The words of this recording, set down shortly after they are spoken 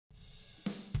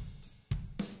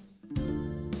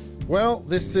Well,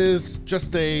 this is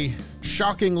just a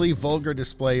shockingly vulgar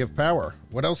display of power.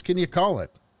 What else can you call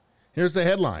it? Here's the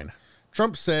headline.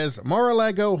 Trump says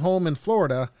Mar-a-Lago home in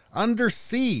Florida under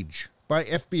siege by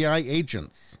FBI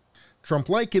agents. Trump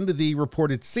likened the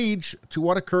reported siege to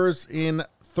what occurs in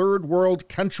third world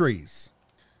countries.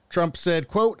 Trump said,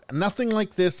 quote, "Nothing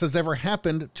like this has ever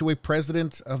happened to a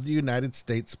president of the United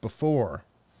States before.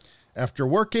 After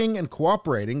working and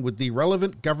cooperating with the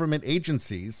relevant government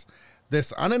agencies,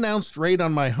 this unannounced raid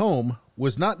on my home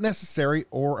was not necessary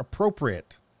or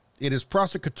appropriate. It is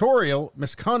prosecutorial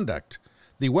misconduct,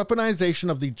 the weaponization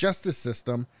of the justice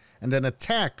system, and an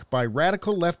attack by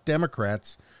radical left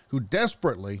Democrats who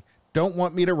desperately don't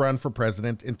want me to run for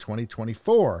president in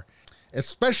 2024,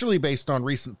 especially based on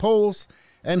recent polls,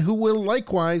 and who will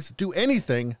likewise do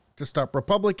anything to stop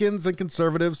Republicans and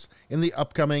conservatives in the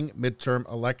upcoming midterm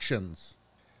elections."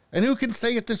 And who can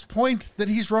say at this point that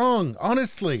he's wrong,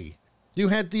 honestly? You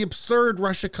had the absurd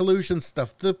Russia collusion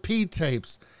stuff, the P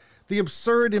tapes, the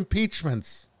absurd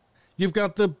impeachments. You've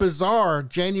got the bizarre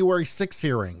January 6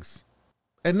 hearings.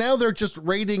 And now they're just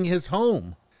raiding his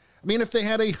home. I mean, if they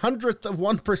had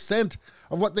 1/100%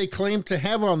 of what they claim to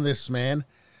have on this man,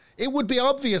 it would be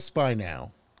obvious by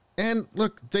now. And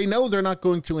look, they know they're not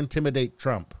going to intimidate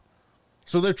Trump.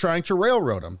 So they're trying to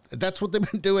railroad him. That's what they've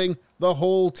been doing the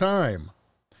whole time.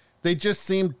 They just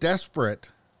seem desperate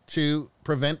to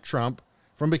prevent Trump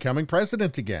from becoming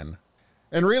president again.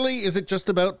 And really, is it just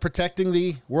about protecting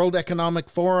the World Economic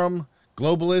Forum,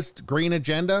 globalist, green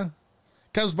agenda?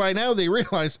 Because by now they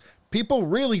realize people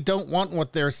really don't want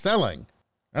what they're selling.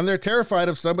 And they're terrified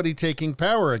of somebody taking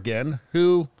power again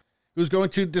who's going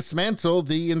to dismantle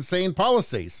the insane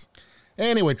policies.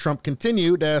 Anyway, Trump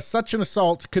continued, such an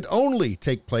assault could only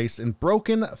take place in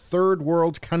broken third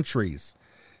world countries.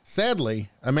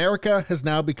 Sadly, America has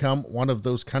now become one of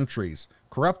those countries,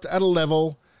 corrupt at a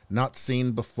level not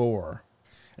seen before.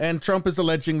 And Trump is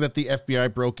alleging that the FBI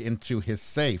broke into his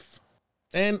safe.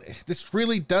 And this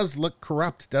really does look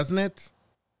corrupt, doesn't it?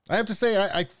 I have to say,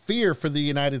 I fear for the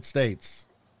United States.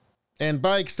 And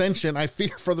by extension, I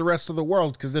fear for the rest of the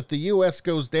world, because if the U.S.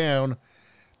 goes down,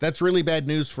 that's really bad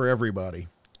news for everybody.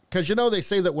 Because you know they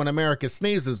say that when America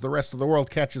sneezes, the rest of the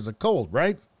world catches a cold,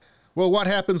 right? Well, what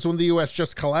happens when the U.S.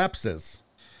 just collapses?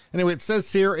 Anyway, it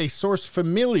says here, a source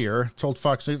familiar told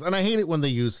Fox News, and I hate it when they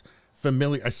use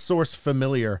familiar, a source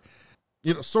familiar.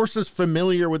 You know, sources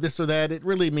familiar with this or that, it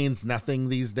really means nothing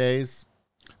these days.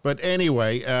 But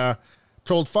anyway,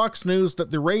 told Fox News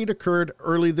that the raid occurred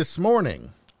early this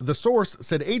morning. The source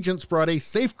said agents brought a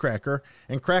safecracker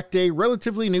and cracked a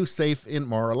relatively new safe in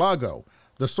Mar-a-Lago.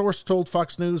 The source told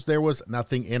Fox News there was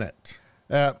nothing in it.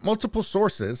 Multiple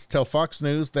sources tell Fox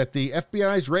News that the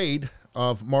FBI's raid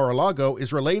of Mar-a-Lago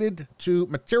is related to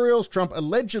materials Trump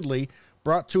allegedly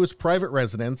brought to his private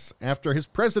residence after his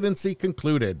presidency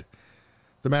concluded.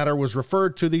 The matter was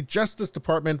referred to the Justice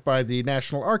Department by the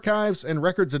National Archives and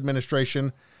Records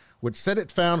Administration, which said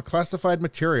it found classified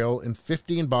material in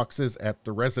 15 boxes at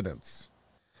the residence.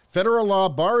 Federal law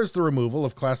bars the removal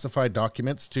of classified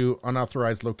documents to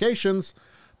unauthorized locations,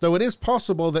 though it is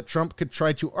possible that Trump could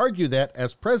try to argue that,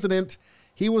 as president,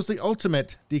 he was the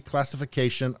ultimate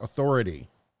declassification authority.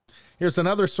 Here's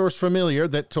another source familiar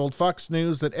that told Fox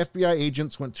News that FBI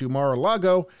agents went to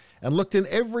Mar-a-Lago and looked in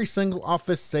every single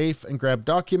office safe and grabbed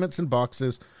documents in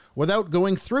boxes without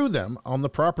going through them on the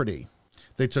property.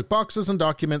 They took boxes and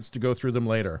documents to go through them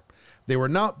later. They were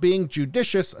not being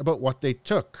judicious about what they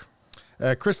took.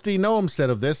 Kristi Noem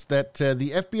said of this that the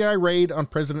FBI raid on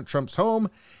President Trump's home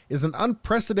is an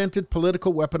unprecedented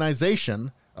political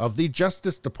weaponization of the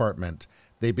Justice Department.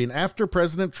 They've been after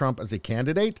President Trump as a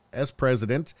candidate, as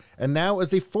president, and now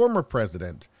as a former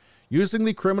president. Using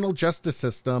the criminal justice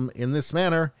system in this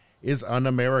manner is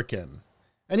un-American.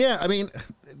 And yeah, I mean,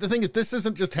 the thing is, this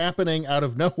isn't just happening out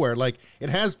of nowhere. Like, it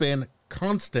has been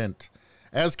constant.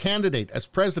 As candidate, as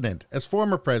president, as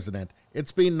former president,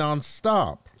 it's been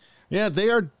nonstop. Yeah, they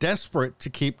are desperate to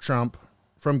keep Trump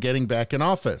from getting back in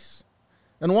office.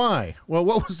 And why? Well,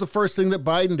 what was the first thing that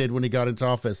Biden did when he got into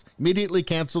office? Immediately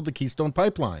canceled the Keystone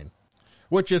Pipeline,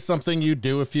 which is something you'd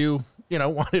do if you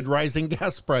wanted rising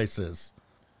gas prices.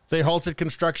 They halted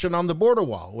construction on the border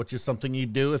wall, which is something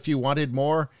you'd do if you wanted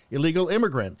more illegal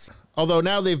immigrants. Although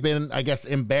now they've been, I guess,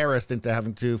 embarrassed into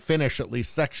having to finish at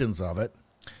least sections of it.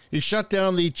 He shut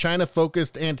down the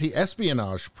China-focused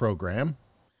anti-espionage program,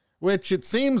 which it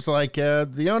seems like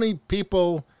the only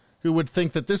people who would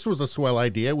think that this was a swell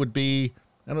idea would be,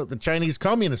 the Chinese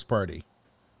Communist Party.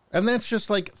 And that's just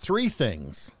like 3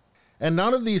 things. And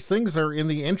none of these things are in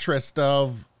the interest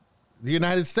of the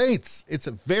United States. It's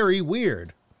very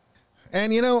weird.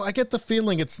 And, you know, I get the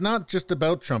feeling it's not just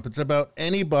about Trump. It's about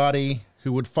anybody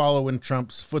who would follow in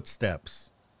Trump's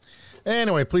footsteps.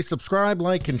 Anyway, please subscribe,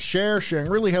 like, and share. Sharing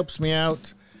really helps me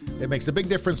out. It makes a big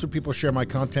difference when people share my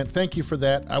content. Thank you for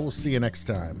that. I will see you next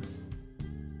time.